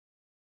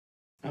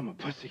I'm a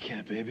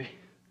pussycat, baby.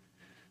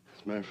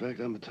 As a matter of fact,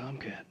 I'm a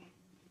tomcat.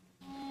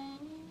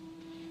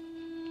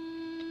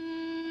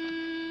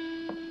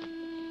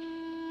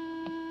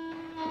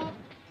 Oh,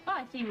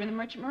 I see you were in the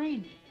Merchant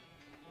Marine.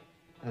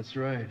 That's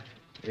right.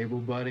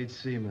 Able-bodied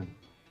seaman.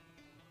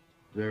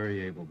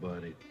 Very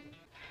able-bodied.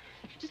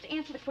 Just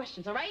answer the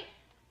questions, all right?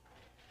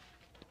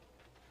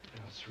 You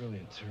know, it's really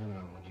a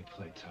turn-on when you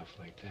play tough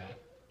like that.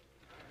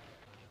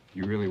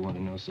 You really want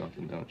to know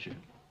something, don't you?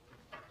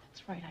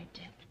 That's right, I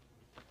do.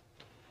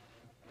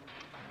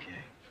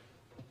 Okay.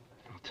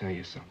 I'll tell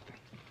you something.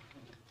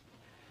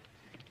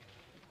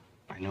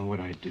 I know what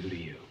I'd do to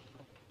you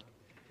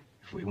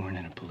if we weren't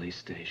in a police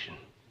station.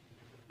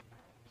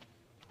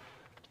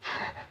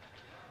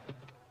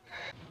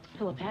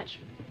 Hello, Patch.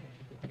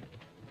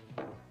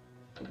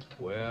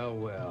 Well,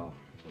 well.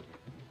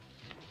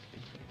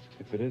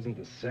 If it isn't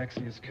the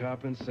sexiest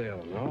cop in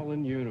Salem, all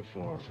in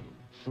uniform.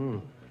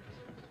 You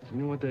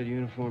know what that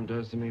uniform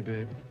does to me,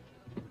 babe?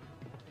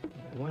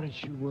 Why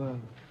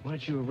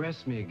don't you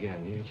arrest me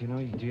again? You know,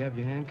 do you have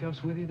your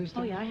handcuffs with you this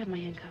time? Oh, yeah, I have my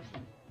handcuffs.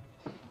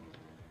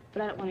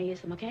 But I don't want to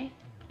use them, okay?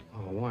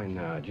 Oh, why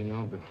not? You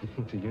know, but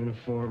with the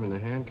uniform and the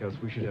handcuffs,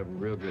 we should have a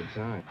real good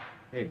time.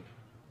 Hey,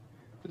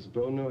 does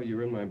Bo know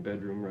you're in my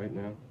bedroom right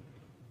now?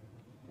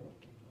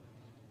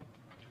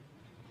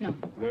 No.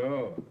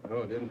 No,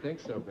 didn't think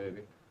so,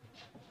 baby.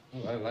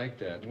 Oh, I like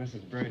that.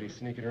 Mrs. Brady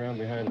sneaking around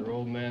behind her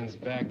old man's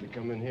back to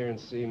come in here and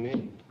see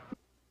me.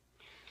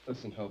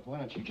 Listen, Hope, why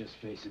don't you just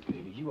face it,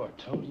 baby? You are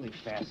totally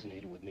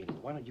fascinated with me.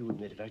 Why don't you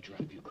admit it? I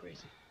drive you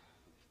crazy.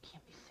 You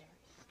can't be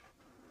serious.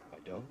 I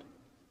don't?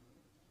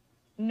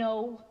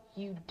 No,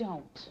 you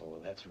don't. Oh,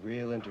 well, that's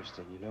real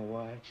interesting. You know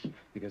why?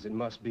 Because it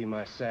must be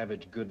my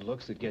savage good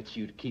looks that gets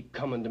you to keep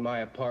coming to my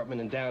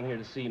apartment and down here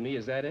to see me.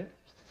 Is that it?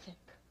 You're sick.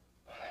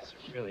 Oh, that's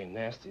a really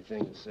nasty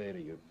thing to say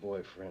to your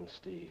boyfriend,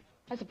 Steve.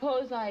 I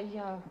suppose I,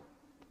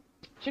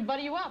 should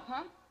butter you up,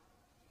 huh?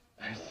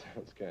 That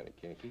sounds kind of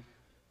kinky.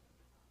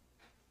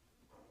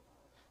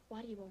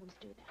 Why do you always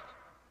do that?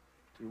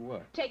 Do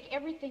what? Take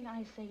everything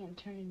I say and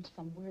turn it into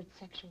some weird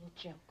sexual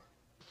joke.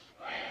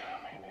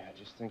 Maybe I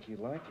just think you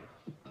like it.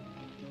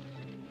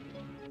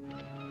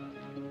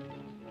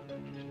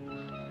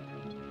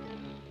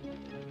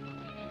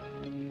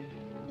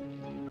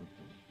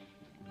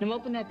 Now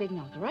open that big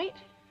mouth, all right?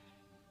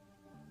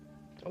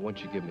 I want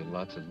you to give me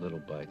lots of little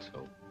bites,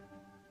 Hope.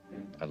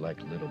 I like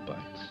little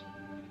bites.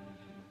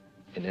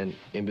 And then,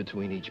 in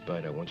between each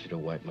bite, I want you to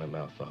wipe my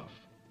mouth off.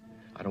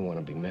 I don't want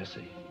to be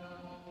messy.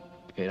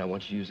 Okay, and I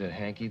want you to use that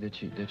hanky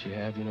that you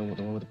have, you know,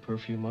 the one with the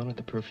perfume on it,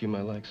 the perfume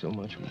I like so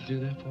much. Will you do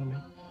that for me?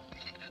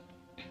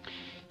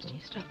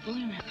 Steve, stop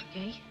fooling around,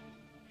 okay?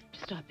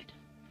 Just stop it.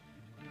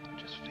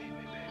 Just feed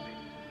me,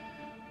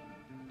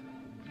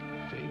 baby.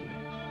 Feed me.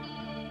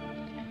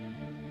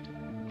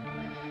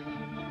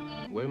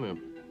 Wait a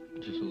minute.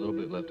 Just a little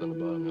bit left on the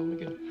bottom. Now, let me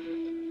get it.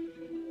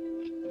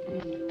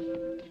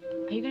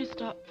 Are you gonna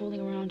stop fooling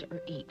around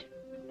or eat?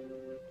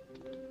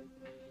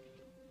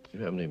 You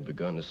haven't even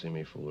begun to see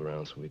me fool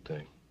around, sweet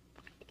thing.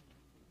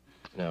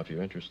 Now, if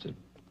you're interested,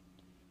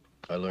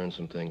 I learned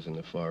some things in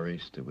the Far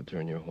East that would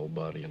turn your whole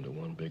body into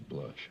one big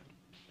blush.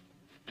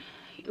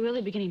 You're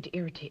really beginning to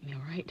irritate me,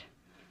 all right?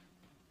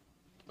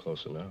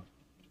 Close enough.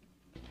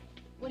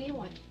 What do you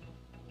want?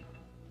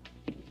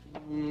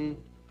 A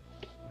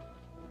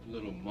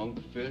little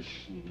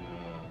monkfish and,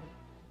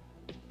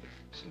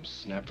 some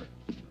snapper.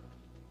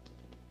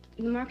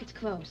 The market's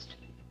closed.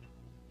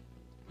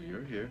 Well,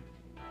 you're here.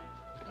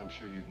 I'm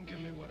sure you can give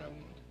me what I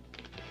want.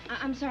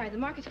 I'm sorry, the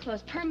market's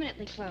closed,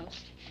 permanently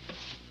closed.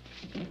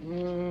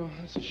 Oh,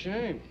 that's a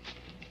shame.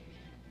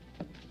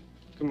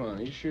 Come on,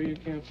 are you sure you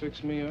can't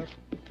fix me up?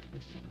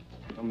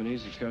 I'm an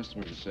easy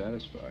customer to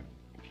satisfy.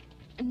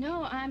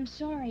 No, I'm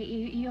sorry.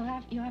 You'll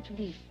have to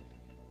leave.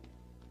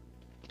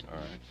 All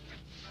right.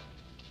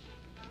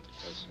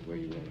 If that's the way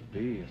you want to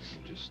be, I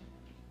can just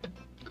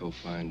go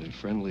find a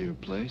friendlier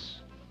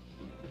place.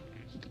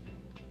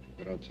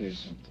 But I'll tell you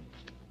something.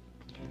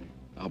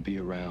 I'll be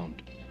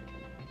around.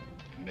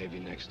 Maybe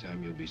next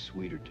time you'll be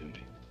sweeter to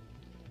me.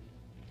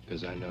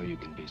 Because I know you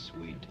can be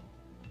sweet.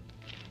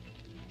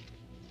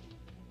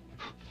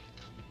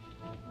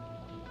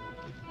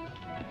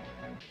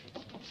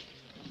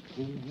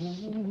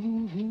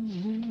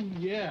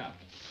 Yeah.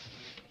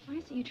 Why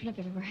is it you turn up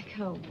everywhere I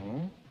go?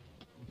 Oh?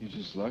 You're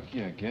just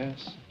lucky, I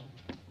guess.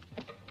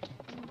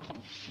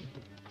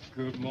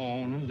 Good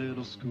morning,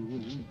 little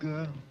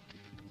schoolgirl.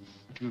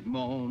 Good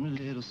morning,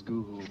 little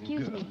schoolgirl.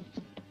 Excuse me.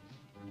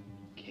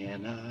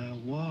 Can I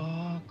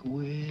walk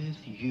with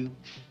you?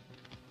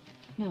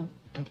 No.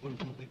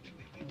 Wait.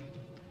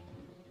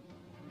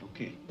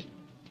 Okay,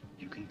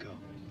 you can go.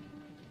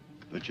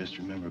 But just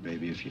remember,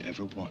 baby, if you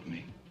ever want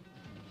me,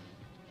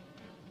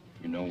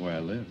 you know where I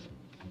live.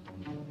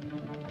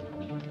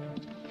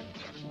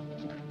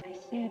 I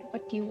said,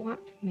 what do you want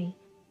from me?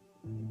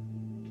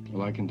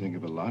 Well, I can think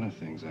of a lot of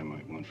things I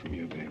might want from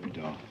you, baby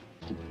doll.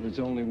 There's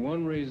only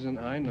one reason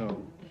I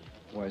know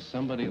why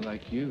somebody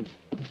like you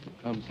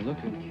comes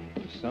looking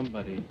for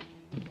somebody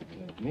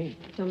like me.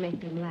 Don't make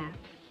them laugh.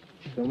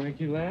 Don't make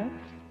you laugh?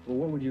 Well,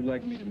 what would you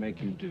like me to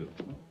make you do?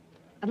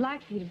 I'd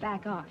like for you to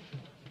back off.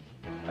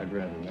 I'd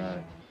rather not.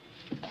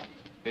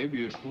 Hey,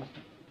 beautiful.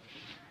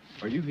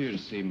 Are you here to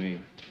see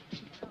me?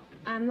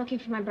 I'm looking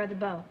for my brother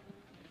Bo.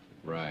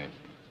 Right.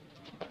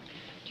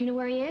 Do you know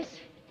where he is?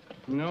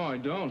 No, I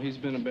don't. He's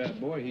been a bad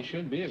boy. He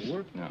should be at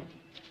work now.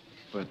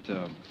 But,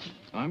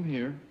 I'm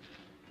here,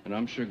 and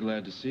I'm sure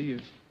glad to see you.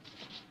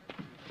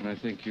 And I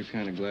think you're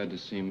kind of glad to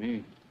see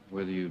me,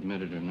 whether you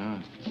admit it or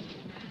not.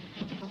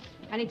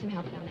 I need some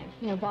help down there.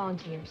 You know,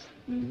 volunteers.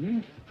 Mm-hmm.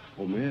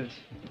 Well, miss,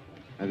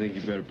 I think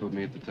you better put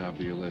me at the top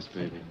of your list,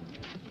 baby.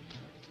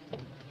 Oh,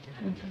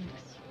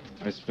 thanks.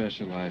 I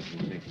specialize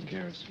in taking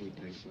care of sweet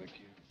things like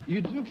you.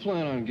 You do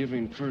plan on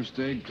giving first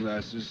aid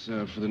classes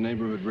for the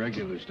neighborhood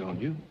regulars, don't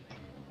you?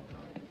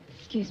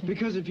 Excuse me.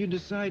 Because if you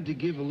decide to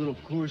give a little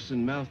course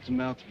in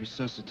mouth-to-mouth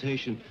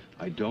resuscitation,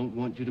 I don't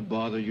want you to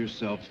bother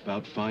yourself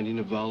about finding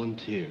a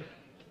volunteer.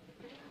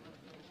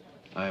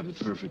 I have the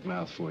perfect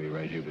mouth for you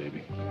right here,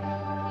 baby.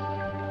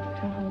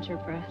 Don't hold your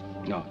breath.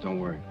 No, don't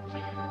worry.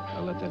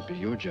 I'll let that be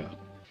your job.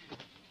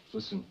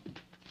 Listen,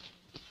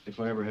 if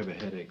I ever have a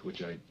headache,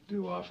 which I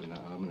do often,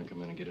 I'm gonna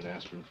come in and get an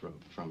aspirin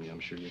from you. I'm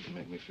sure you can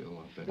make me feel a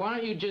lot better. Why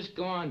don't you just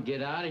go on,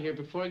 get out of here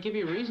before I give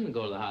you a reason to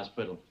go to the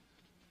hospital?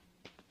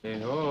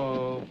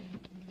 Hey-ho.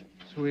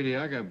 Sweetie,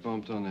 I got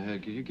bumped on the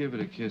head. Could you give it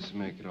a kiss and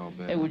make it all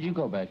better? Hey, would you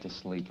go back to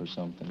sleep or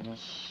something, huh?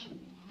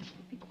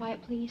 Be quiet,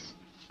 please.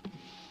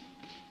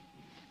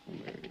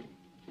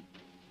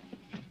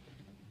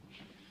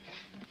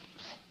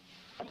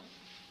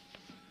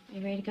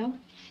 You ready to go?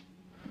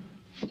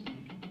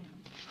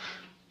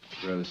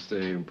 I'd rather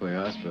stay here and play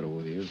hospital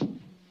with you.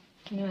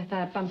 You know, I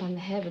thought a bump on the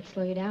head would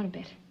slow you down a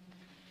bit.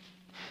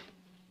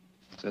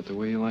 Is that the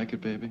way you like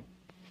it, baby?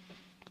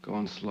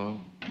 Going slow?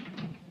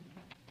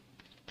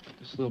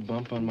 This little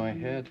bump on my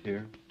head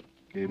here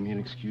gave me an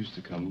excuse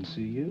to come and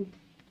see you.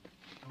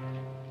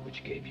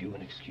 Which gave you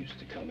an excuse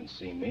to come and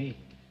see me.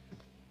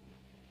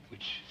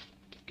 Which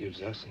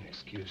gives us an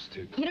excuse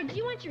to... You know, do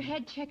you want your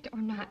head checked or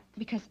not?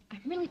 Because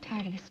I'm really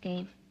tired of this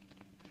game.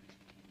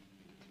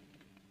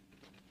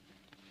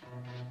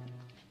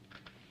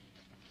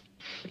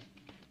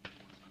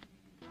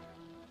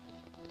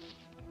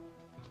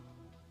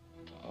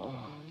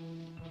 Oh.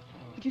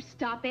 Would you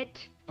stop it?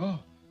 Oh.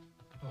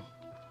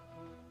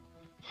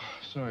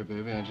 Sorry,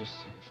 baby. I just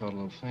felt a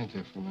little faint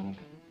there for a minute.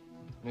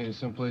 Needed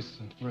someplace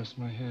to rest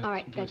my head. All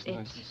right, that's it.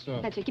 Nice and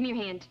soft. That's it. Give me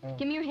your hand. Oh.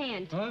 Give me your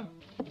hand. Huh?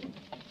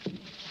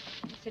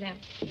 Sit down.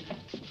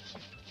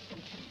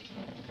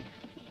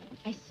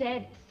 I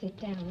said sit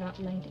down, not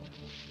lay down.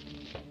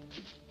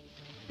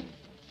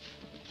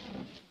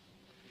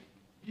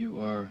 You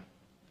are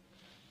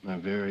my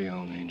very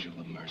own angel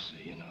of mercy.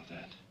 You know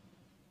that.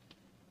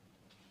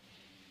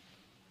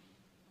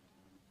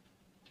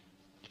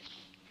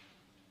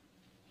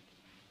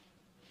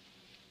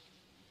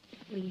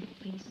 Leave,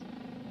 please.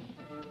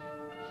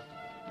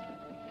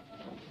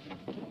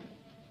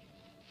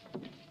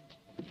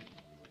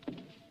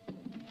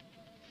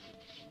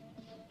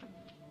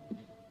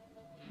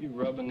 You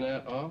rubbing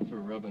that off or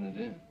rubbing it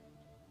in?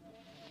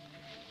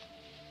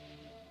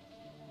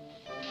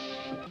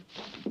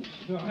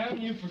 No,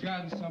 haven't you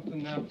forgotten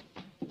something now?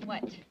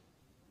 What?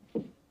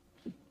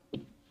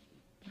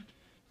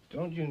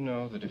 Don't you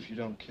know that if you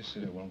don't kiss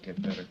it, it won't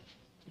get better? Did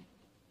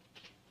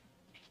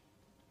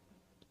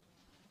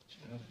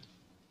you know that?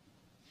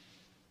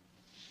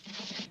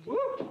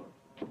 Woo!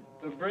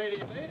 The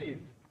Brady lady.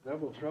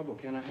 Double trouble.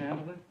 Can I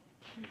handle it?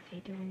 What's he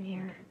doing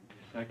here?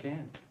 Yes, I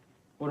can.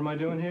 What am I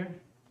doing here?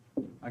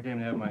 I came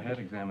to have my head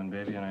examined,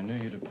 baby, and I knew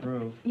you'd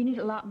approve. You need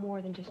a lot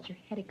more than just your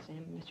head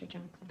examined, Mr.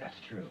 Johnson. That's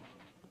true.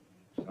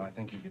 So I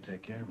think you could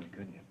take care of me,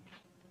 couldn't you?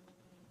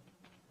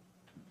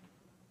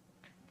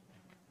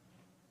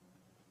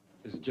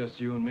 Is it just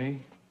you and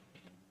me?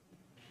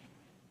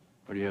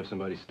 Or do you have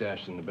somebody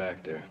stashed in the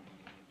back there?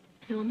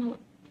 No,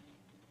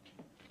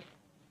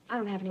 I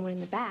don't have anyone in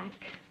the back.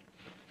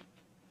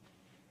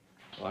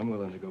 Well, I'm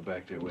willing to go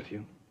back there with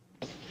you.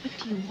 What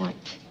do you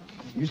want?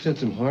 You said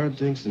some hard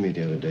things to me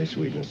the other day,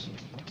 sweetness.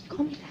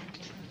 Call me that.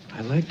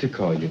 I like to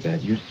call you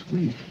that. You're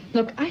sweet.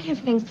 Look, I have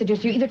things to do,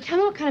 so you either tell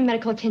me what kind of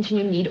medical attention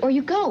you need, or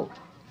you go.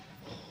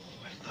 Oh,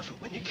 I love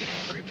it when you get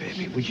angry,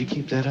 baby. Would you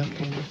keep that up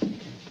for me?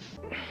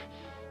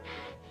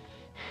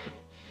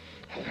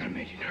 I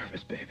made you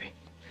nervous, baby.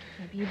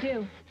 Maybe you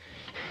do.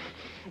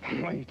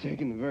 Why are you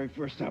taking the very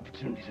first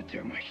opportunity to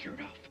tear my shirt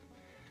off?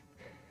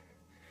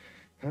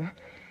 Huh?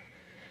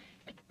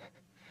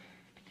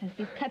 Because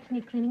these cuts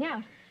need cleaning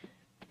out.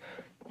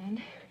 And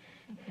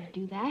if I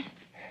do that,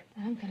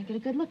 then I'm going to get a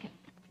good look at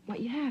what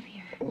you have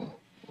here.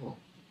 Oh.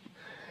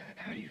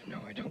 How do you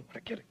know I don't want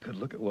to get a good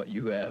look at what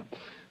you have?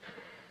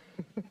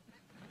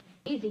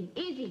 Easy.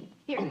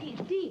 Here,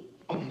 Steve.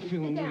 Oh, I'm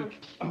feeling Sit down. weak.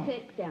 Oh.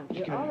 Sit down.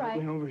 You're Okay, all right.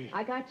 lean over here.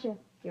 I got you.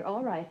 You're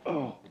all right.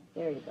 Oh.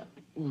 There you go.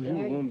 Oh,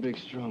 you're one big,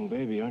 strong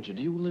baby, aren't you?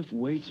 Do you lift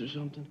weights or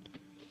something?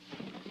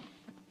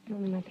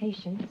 Only my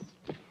patience.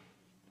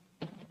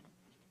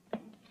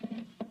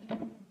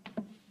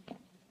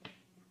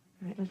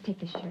 All right, let's take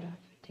this shirt off.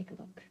 Take a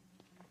look.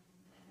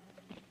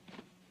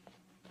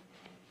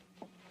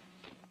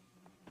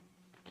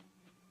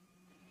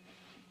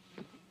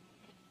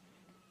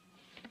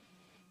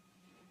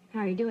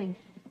 How are you doing?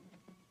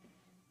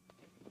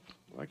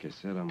 Like I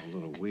said, I'm a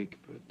little weak,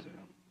 but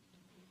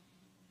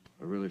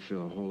I really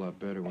feel a whole lot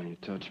better when you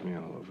touch me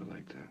all over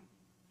like that.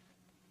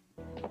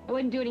 I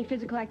wouldn't do any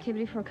physical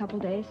activity for a couple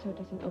days so it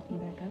doesn't open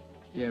you back up.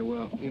 Yeah,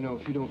 well, you know,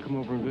 if you don't come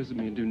over and visit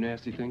me and do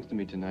nasty things to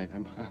me tonight,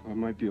 I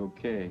might be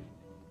okay.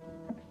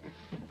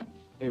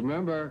 Hey,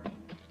 remember,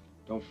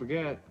 don't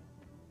forget,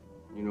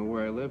 you know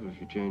where I live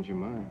if you change your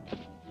mind.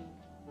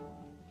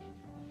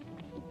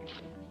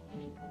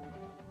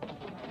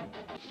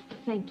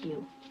 Thank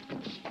you.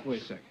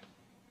 Wait a second.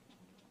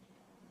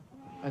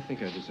 I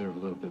think I deserve a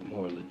little bit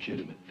more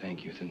legitimate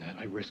thank you than that.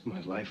 I risked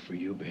my life for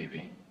you,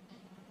 baby.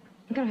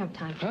 I don't have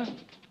time. Huh?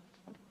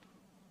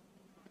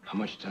 How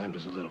much time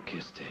does a little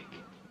kiss take?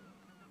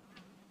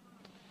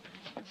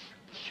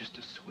 Just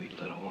a sweet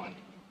little one.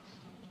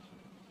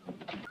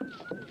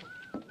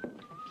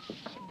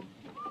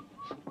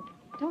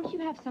 Don't you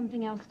have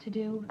something else to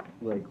do?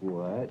 Like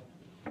what?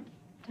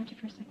 Don't you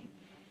for a second?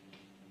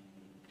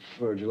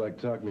 Where'd you like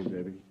to talk to me,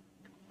 baby?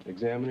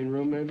 Examining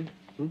room, maybe?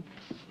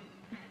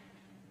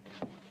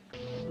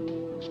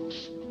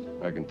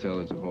 I can tell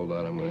there's a whole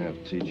lot I'm gonna have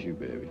to teach you,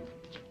 baby.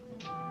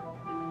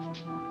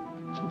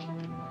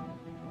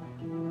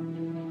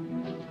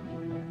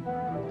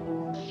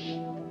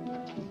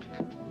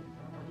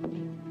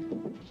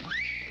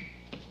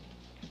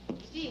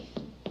 Steve.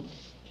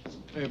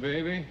 Hey,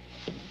 baby.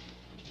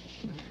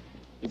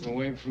 You been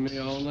waiting for me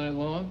all night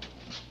long?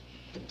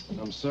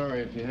 I'm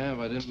sorry if you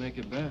have. I didn't make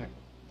it back.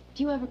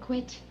 Do you ever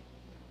quit?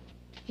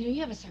 You know,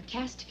 you have a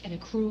sarcastic and a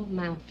cruel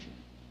mouth.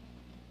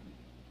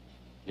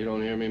 You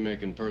don't hear me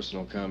making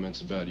personal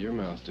comments about your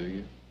mouth, do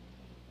you?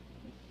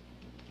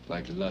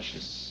 Like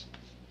luscious,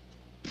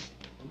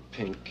 and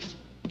pink,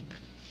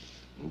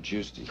 and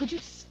juicy. Could you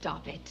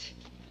stop it?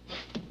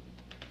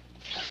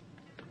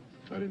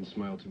 I didn't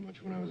smile too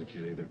much when I was a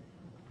kid either.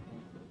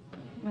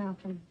 Well,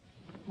 from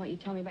what you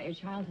told me about your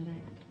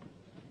childhood,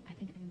 I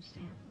think I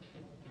understand.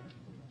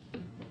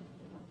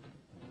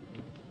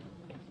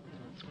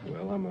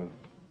 Well, I'm a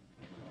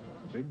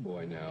big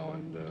boy now,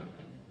 and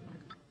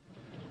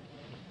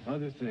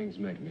other things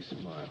make me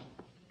smile.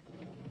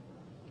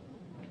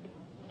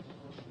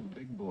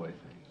 Big boy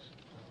things.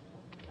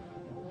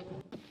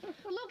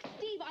 Look,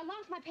 Steve, I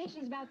lost my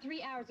patience about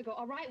 3 hours ago,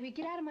 all right? Will you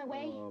get out of my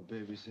way? Oh,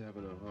 baby's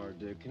having a hard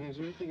day. Is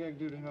there anything I can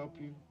do to help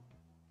you?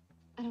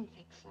 I don't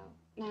think so.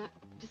 Now,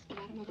 just get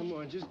out of my way. Come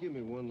on, just give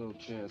me one little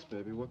chance,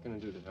 baby. What can I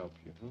do to help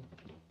you, huh?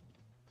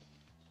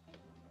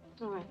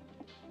 All right.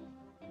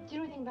 Do you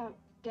know anything about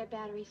dead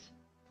batteries?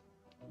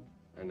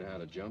 I know how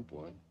to jump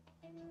one.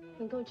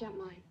 Then go jump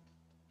mine.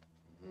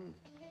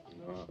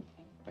 No,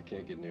 I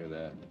can't get near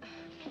that.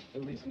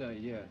 At least not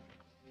yet.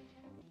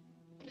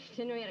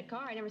 Didn't know you had a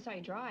car. I never saw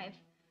you drive.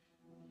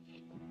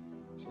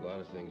 There's a lot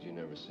of things you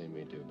never see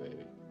me do,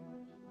 baby.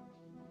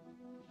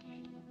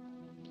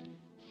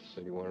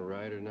 So you want to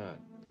ride or not?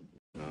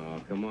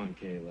 Oh, come on,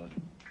 Kayla.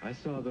 I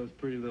saw those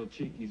pretty little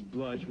cheekies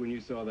blush when you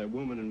saw that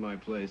woman in my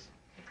place.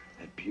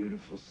 That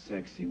beautiful,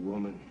 sexy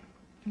woman.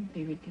 Don't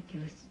be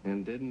ridiculous.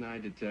 And didn't I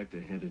detect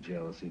a hint of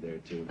jealousy there,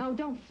 too? Oh,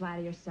 don't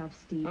flatter yourself,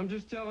 Steve. I'm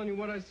just telling you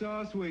what I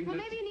saw, sweetness. Well,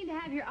 maybe you need to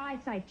have your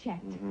eyesight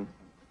checked. Mm-hmm.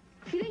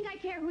 Do you think I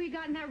care who you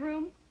got in that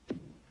room?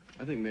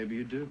 I think maybe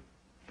you do.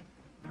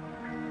 You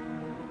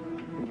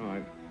know,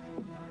 I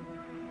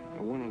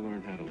want to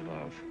learn how to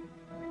love.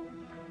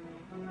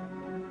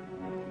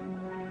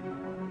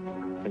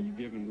 Are you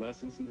giving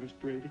lessons, Nurse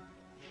Brady?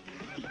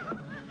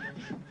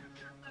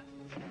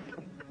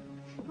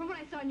 From what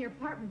I saw in your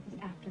apartment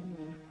this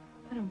afternoon,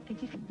 I don't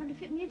think you're going to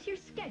fit me into your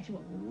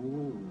schedule.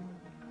 Ooh.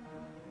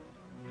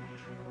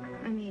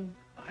 I mean...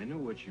 I know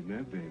what you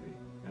meant, baby.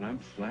 And I'm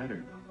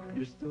flattered.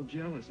 You're still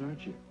jealous,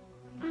 aren't you?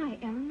 I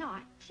am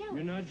not jealous.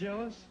 You're not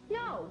jealous?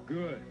 No.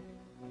 Good.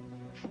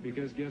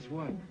 Because guess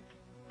what?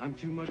 I'm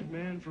too much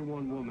man for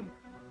one woman.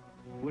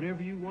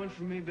 Whatever you want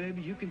from me,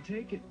 baby, you can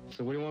take it.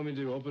 So what do you want me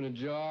to do? Open a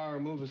jar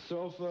or move a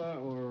sofa,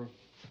 or...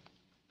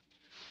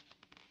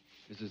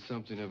 is it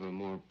something of a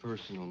more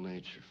personal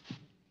nature?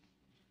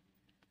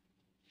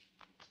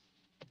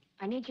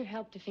 I need your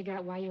help to figure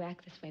out why you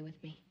act this way with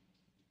me.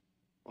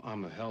 Well,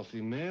 I'm a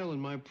healthy male in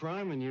my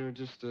prime, and you're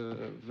just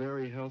a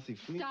very healthy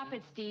female. Stop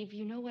it, Steve.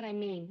 You know what I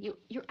mean.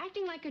 You're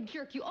acting like a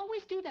jerk. You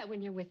always do that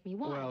when you're with me.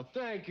 Why? Well,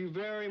 thank you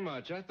very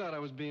much. I thought I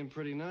was being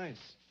pretty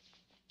nice.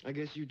 I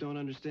guess you don't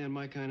understand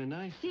my kind of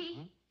nice. See?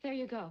 Huh? There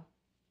you go.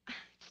 I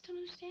just don't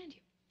understand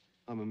you.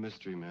 I'm a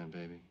mystery man,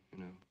 baby. You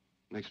know,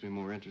 makes me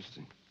more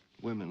interesting.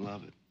 Women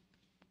love it.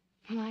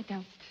 Well, I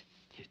don't.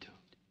 You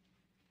don't.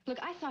 Look,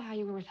 I saw how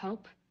you were with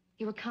Hope.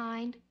 You were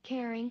kind,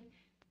 caring.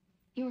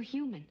 You were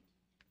human.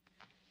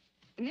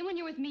 And then when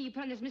you're with me, you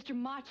put on this Mr.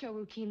 Macho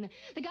routine,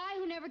 the guy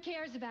who never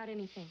cares about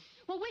anything.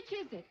 Well, which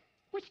is it?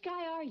 Which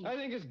guy are you? I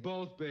think it's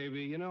both,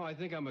 baby. You know, I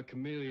think I'm a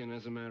chameleon,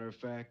 as a matter of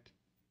fact.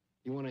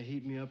 You want to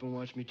heat me up and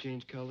watch me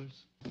change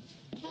colors?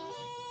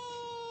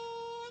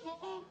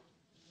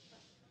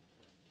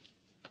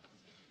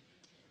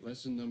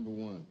 Lesson number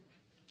 1.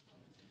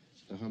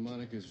 The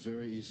harmonica is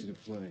very easy to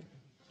play.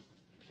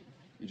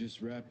 You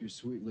just wrap your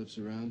sweet lips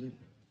around it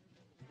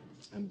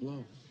and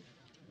blow.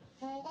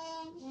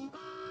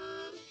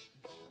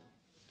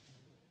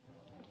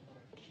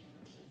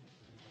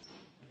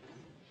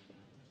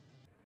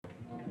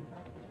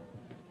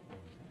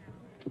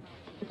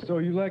 So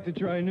you like to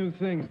try new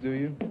things, do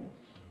you?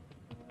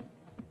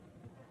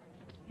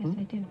 Yes,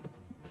 I do.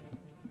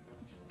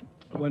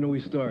 When do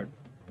we start?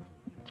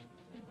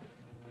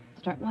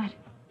 Start what?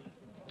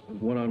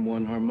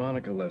 One-on-one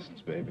harmonica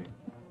lessons, baby.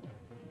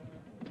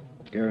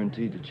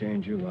 Guaranteed to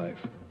change your life.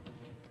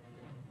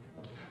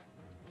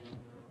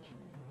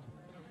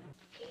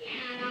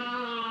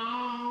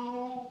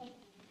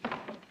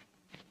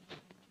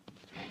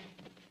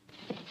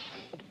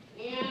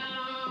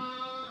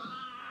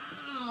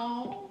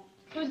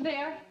 Who's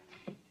there?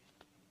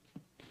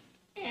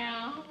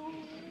 Hey,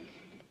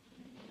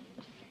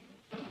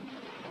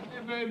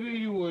 baby,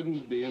 you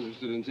wouldn't be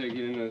interested in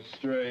taking in a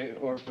stray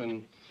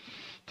orphan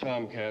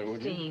Tomcat,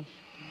 would you? Steve.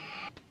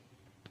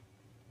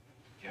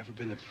 You ever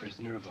been the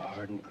prisoner of a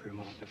hardened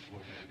criminal before,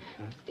 baby,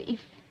 huh? Steve.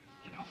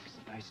 You know, it's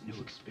a nice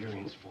new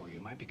experience for you.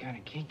 Might be kind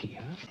of kinky,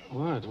 huh?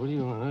 What? What do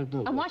you want?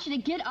 I want you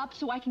to get up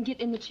so I can get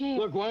in the chair.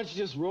 Look, why don't you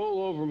just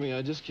roll over me?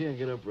 I just can't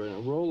get up right now.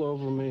 Roll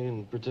over me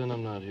and pretend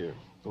I'm not here.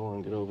 Go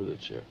on, get over the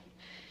chair.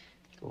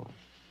 Go on.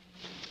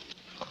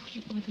 Oh,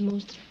 you are the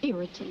most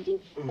irritating,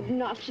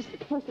 obnoxious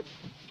person.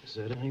 Is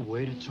that any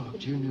way to talk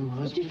to your new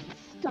husband?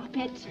 Just stop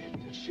it.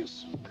 Baby, that feels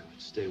so good.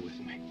 Stay with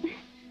me.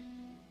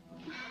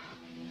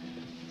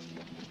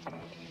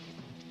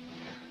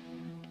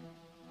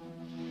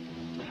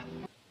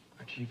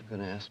 Aren't you even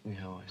gonna ask me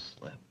how I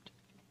slept?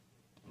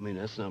 I mean,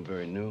 that's not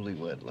very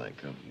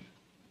newlywed-like of you.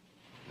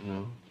 You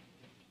know?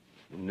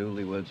 The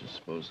newlyweds are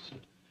supposed to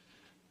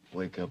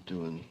wake up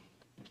doing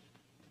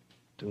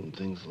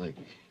things like,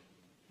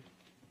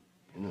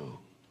 you know,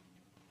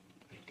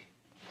 like...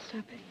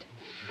 Stop it.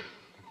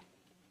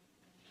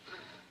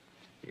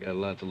 You got a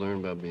lot to learn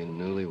about being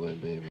a newlywed,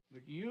 baby.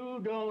 But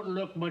you don't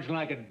look much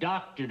like a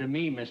doctor to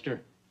me, mister.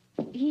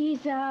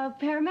 He's a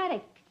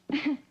paramedic.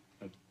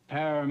 A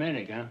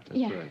paramedic, huh? That's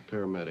Yeah. right,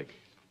 paramedic.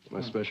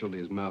 My specialty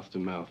is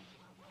mouth-to-mouth.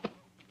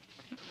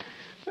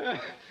 I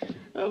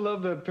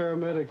love that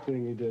paramedic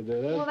thing you did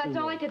there. Well, that's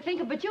all I could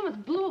think of, but you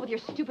almost blew it with your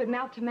stupid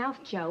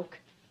mouth-to-mouth joke.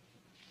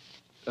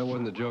 That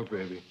wasn't a joke,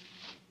 baby.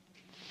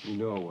 You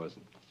know it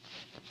wasn't.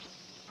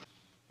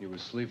 You were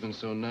sleeping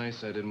so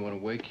nice, I didn't want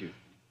to wake you.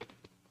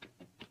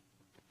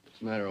 What's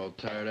the matter, all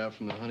tired out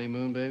from the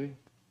honeymoon, baby?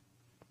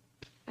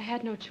 I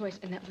had no choice,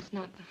 and that was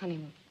not the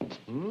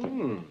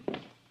honeymoon.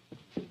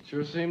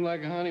 Sure seemed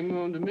like a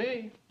honeymoon to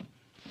me.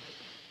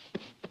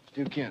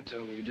 You can't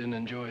tell me you didn't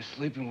enjoy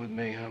sleeping with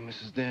me, huh,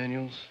 Mrs.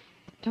 Daniels?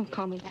 Don't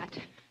call me that.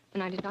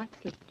 And I did not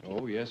sleep.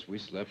 Oh, yes, we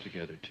slept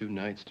together 2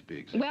 nights, to be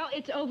exact. Well,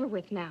 it's over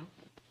with now.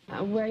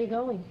 Where are you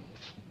going?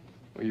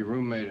 Well, your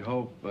roommate,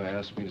 Hope,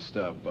 asked me to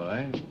stop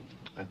by.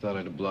 I thought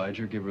I'd oblige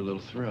her, give her a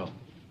little thrill.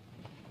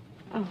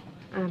 Oh,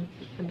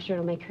 I'm sure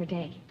it'll make her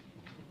day.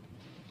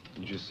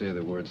 You just say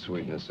the word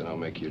sweetness, and I'll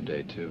make your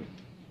day, too.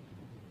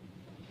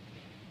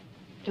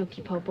 Don't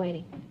keep Hope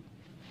waiting.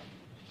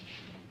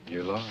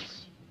 Your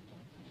loss.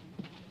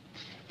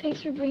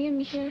 Thanks for bringing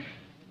me here.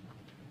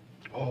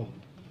 Oh,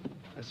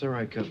 that's all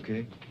right,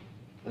 Cupcake.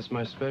 That's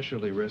my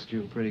specialty,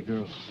 rescuing pretty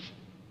girls.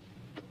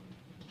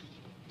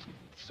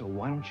 So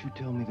why don't you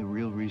tell me the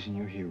real reason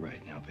you're here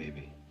right now,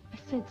 baby? I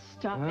said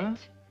stop Huh?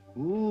 it.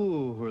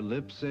 Ooh, her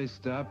lips say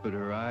stop, but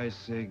her eyes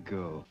say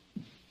go.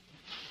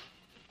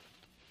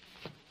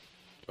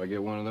 Do I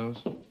get one of those?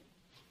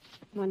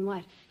 One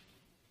what?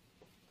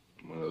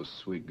 One of those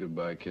sweet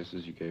goodbye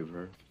kisses you gave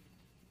her?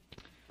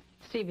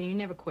 Stephen, you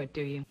never quit,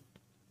 do you?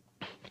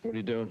 What are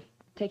you doing?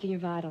 Taking your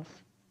vitals.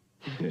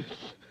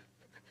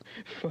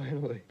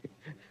 Finally.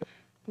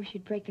 Wish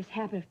you'd break this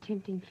habit of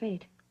tempting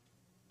fate.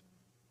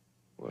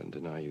 Wouldn't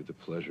deny you the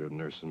pleasure of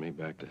nursing me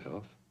back to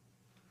health.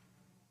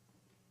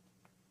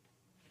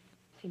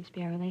 Seems to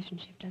be our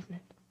relationship, doesn't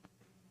it?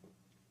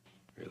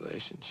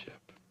 Relationship?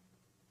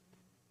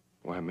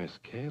 Why, Miss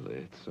Kayla,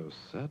 it's so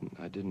sudden.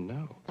 I didn't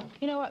know.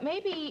 You know what?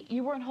 Maybe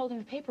you weren't holding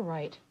the paper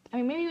right. I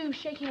mean, maybe he was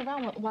shaking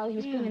around while he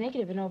was putting the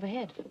negative in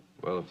overhead.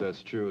 Well, if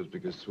that's true, it's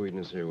because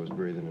Sweetness here was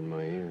breathing in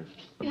my ear.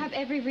 You have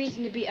every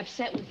reason to be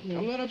upset with me.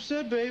 I'm not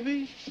upset,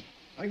 baby.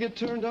 I get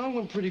turned on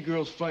when pretty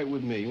girls fight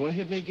with me. You want to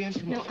hit me again?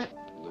 Come No, on.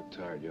 You look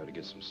tired. You ought to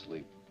get some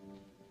sleep.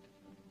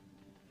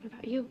 What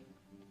about you?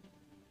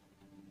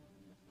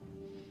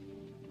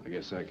 I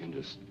guess I can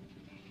just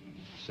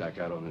sack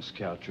out on this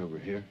couch over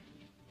here.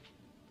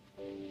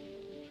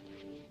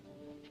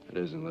 It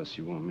is, unless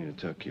you want me to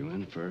tuck you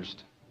in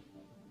first.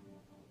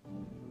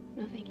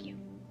 No, thank you.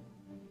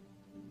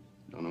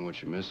 Don't know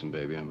what you're missing,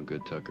 baby. I'm a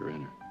good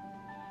tucker-inner.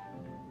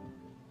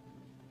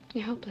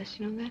 You're hopeless,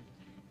 you know that?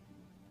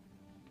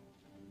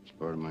 It's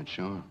part of my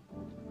charm.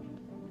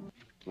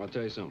 I'll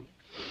tell you something.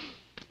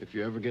 If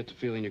you ever get the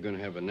feeling you're going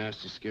to have a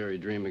nasty, scary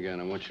dream again,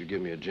 I want you to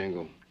give me a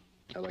jingle.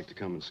 I'd like to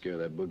come and scare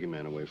that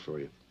boogeyman away for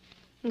you.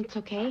 It's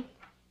okay.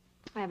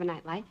 I have a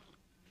nightlight.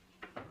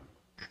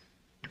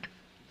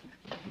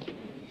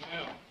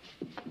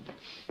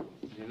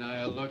 And I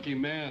a lucky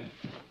man.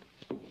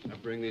 I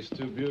bring these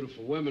 2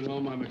 beautiful women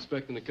home. I'm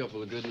expecting a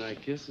couple of good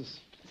night kisses.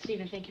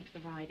 Stephen, thank you for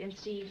the ride. And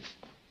Steve,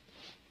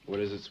 What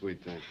is it,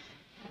 sweet thing?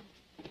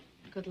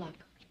 good luck.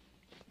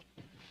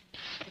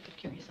 Take good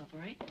care of yourself, all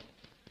right?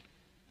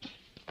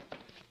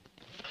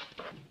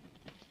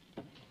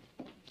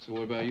 So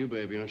what about you,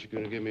 baby? Aren't you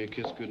gonna give me a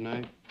kiss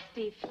goodnight?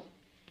 Steve,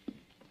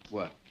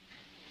 What?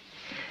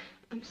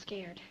 I'm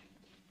scared.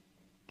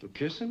 You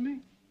kissing me?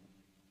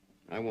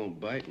 I won't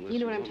bite unless You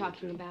know what want I'm me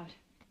talking about.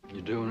 to.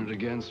 You're doing it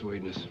again,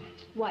 sweetness.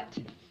 What?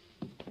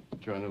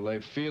 Trying to lay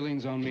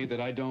feelings on me that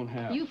I don't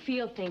have. You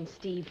feel things,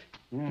 Steve.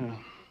 Yeah,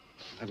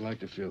 I'd like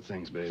to feel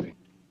things, baby.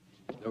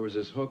 There was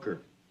this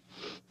hooker.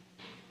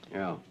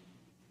 Yeah.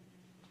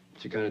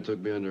 She kind of took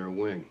me under her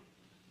wing.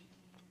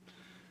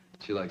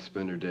 She liked to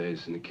spend her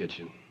days in the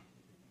kitchen.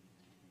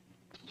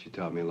 She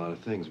taught me a lot of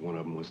things. One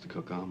of them was to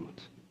cook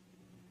omelets.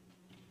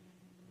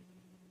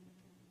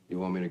 You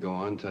want me to go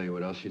on and tell you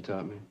what else she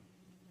taught me?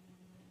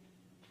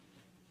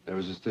 There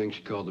was this thing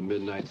she called the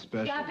midnight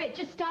special. Stop it.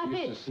 Just stop Used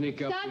it. to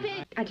sneak up Stop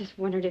behind- it. I just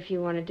wondered if you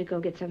wanted to go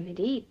get something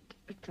to eat.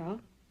 That's all.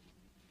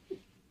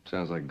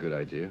 Sounds like a good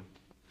idea.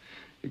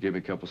 You give me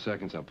a couple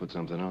seconds, I'll put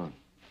something on.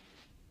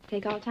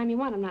 Take all the time you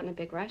want. I'm not in a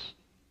big rush.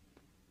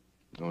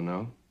 Oh,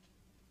 no?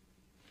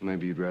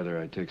 Maybe you'd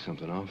rather I take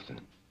something off then.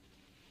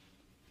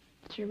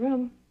 It's your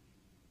room.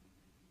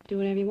 Do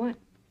whatever you want.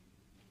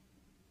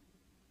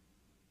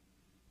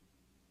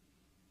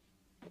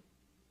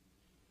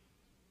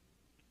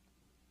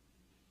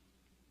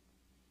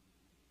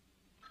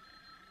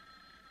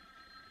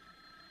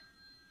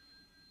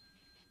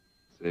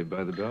 Saved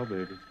by the bell,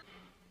 baby.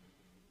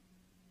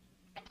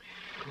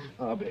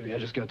 Oh, baby, I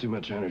just got too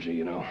much energy,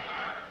 you know.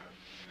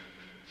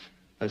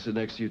 I sit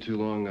next to you too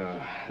long,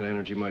 that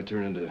energy might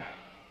turn into,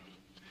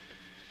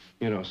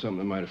 you know, something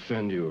that might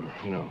offend you, or,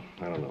 you know,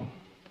 I don't know.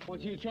 I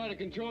want you to try to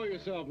control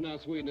yourself now,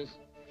 sweetness.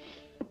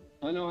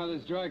 I know how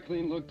this dry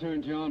clean look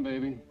turns you on,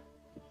 baby.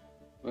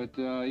 But,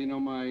 you know,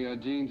 my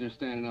jeans are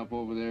standing up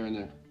over there in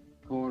the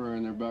corner,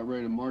 and they're about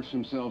ready to march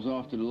themselves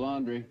off to the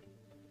laundry.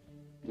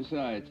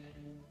 Besides,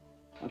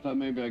 I thought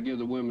maybe I'd give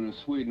the women of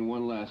Sweden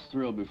one last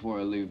thrill before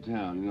I leave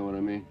town, you know what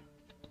I mean?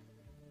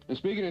 And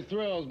speaking of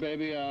thrills,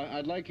 baby,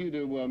 I'd like you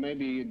to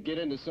maybe get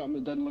into something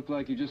that doesn't look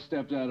like you just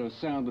stepped out of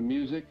Sound of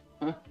Music,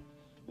 huh?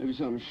 Maybe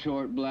something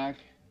short, black,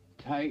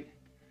 tight.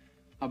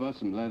 How about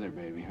some leather,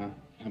 baby, huh?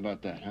 How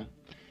about that, huh?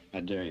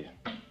 I dare you.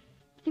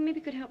 You maybe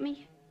could help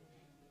me.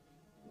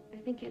 I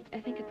think it's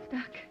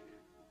stuck.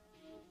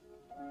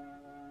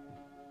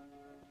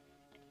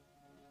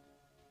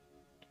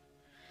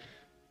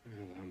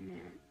 Well,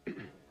 I'm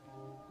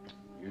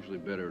usually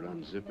better at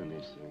unzipping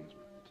these things,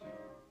 but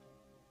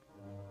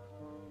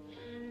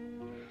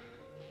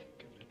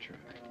give it a try.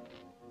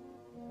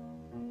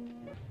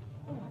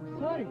 Oh,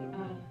 sorry.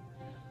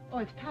 Oh,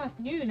 it's past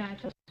noon. I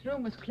thought this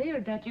room was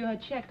cleared, that you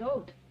had checked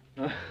out.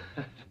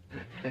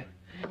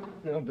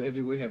 No,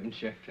 baby, we haven't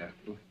checked out.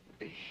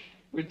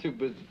 We're too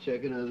busy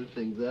checking other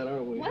things out,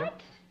 aren't we?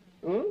 What?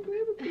 Oh,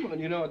 baby, come on.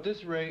 You know, at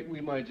this rate, we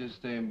might just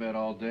stay in bed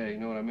all day. You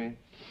know what I mean?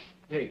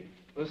 Hey,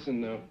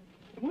 listen,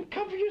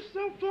 cover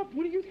yourself up.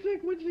 What do you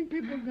think? What do you think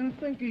people are going to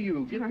think of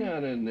you? Get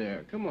down in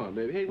there. Come on,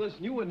 baby. Hey,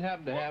 listen, you wouldn't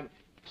happen to have...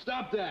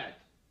 Stop that!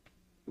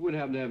 You wouldn't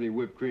happen to have any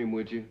whipped cream,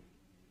 would you?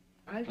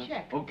 I'll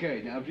check.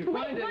 Okay, now, if you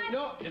find any...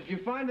 No, if you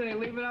find any,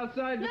 leave it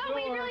outside the door. No,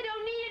 we really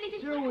don't need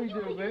anything. Sure we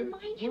do, baby.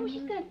 Mind you, what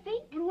she's gonna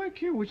think. What do I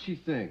care what she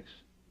thinks?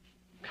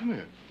 Come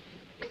here.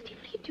 Steve,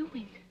 what are you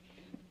doing?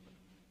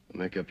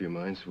 Make up your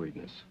mind,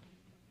 sweetness.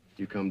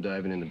 You come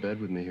diving into bed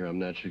with me here, I'm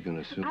naturally going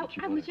to assume that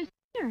you I was just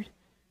scared.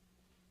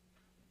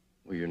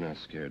 Well, you're not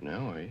scared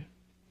now, are you?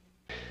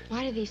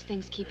 Why do these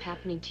things keep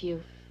happening to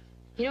you?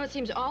 You know, it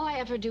seems all I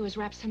ever do is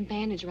wrap some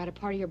bandage around a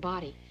part of your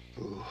body.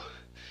 Ooh,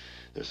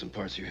 there's some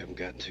parts you haven't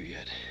gotten to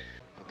yet.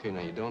 Okay,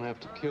 now you don't have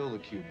to kill the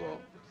cue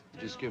ball.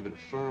 Just give it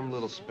a firm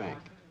little spank.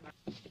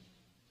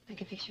 I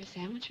can fix you a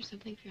sandwich or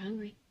something if you're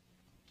hungry.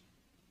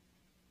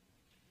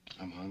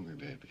 I'm hungry,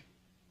 baby.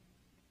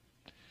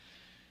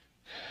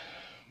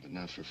 But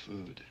not for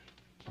food.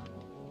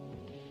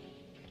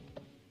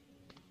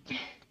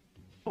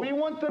 We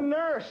want the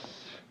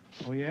nurse.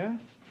 Oh, yeah?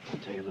 I'll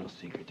tell you a little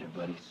secret there,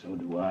 buddy. So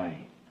do I.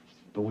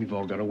 But we've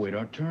all got to wait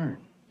our turn.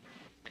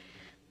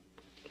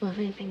 Well, if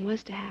anything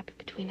was to happen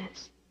between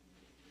us,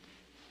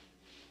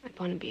 I'd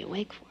want to be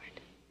awake for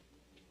it.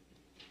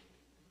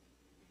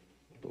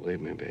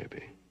 Believe me,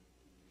 baby.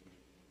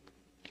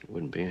 It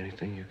wouldn't be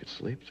anything you could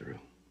sleep through.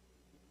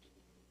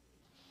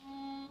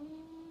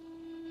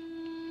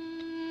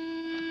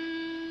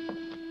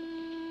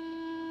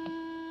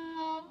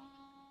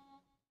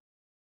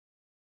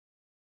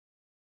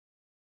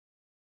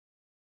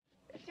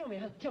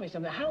 Tell me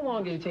something. How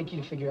long did it take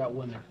you to figure out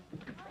women?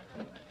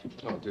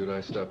 Oh, dude,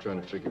 I stopped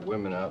trying to figure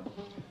women out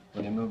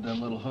when you moved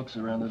them little hooks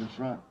around to the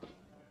front.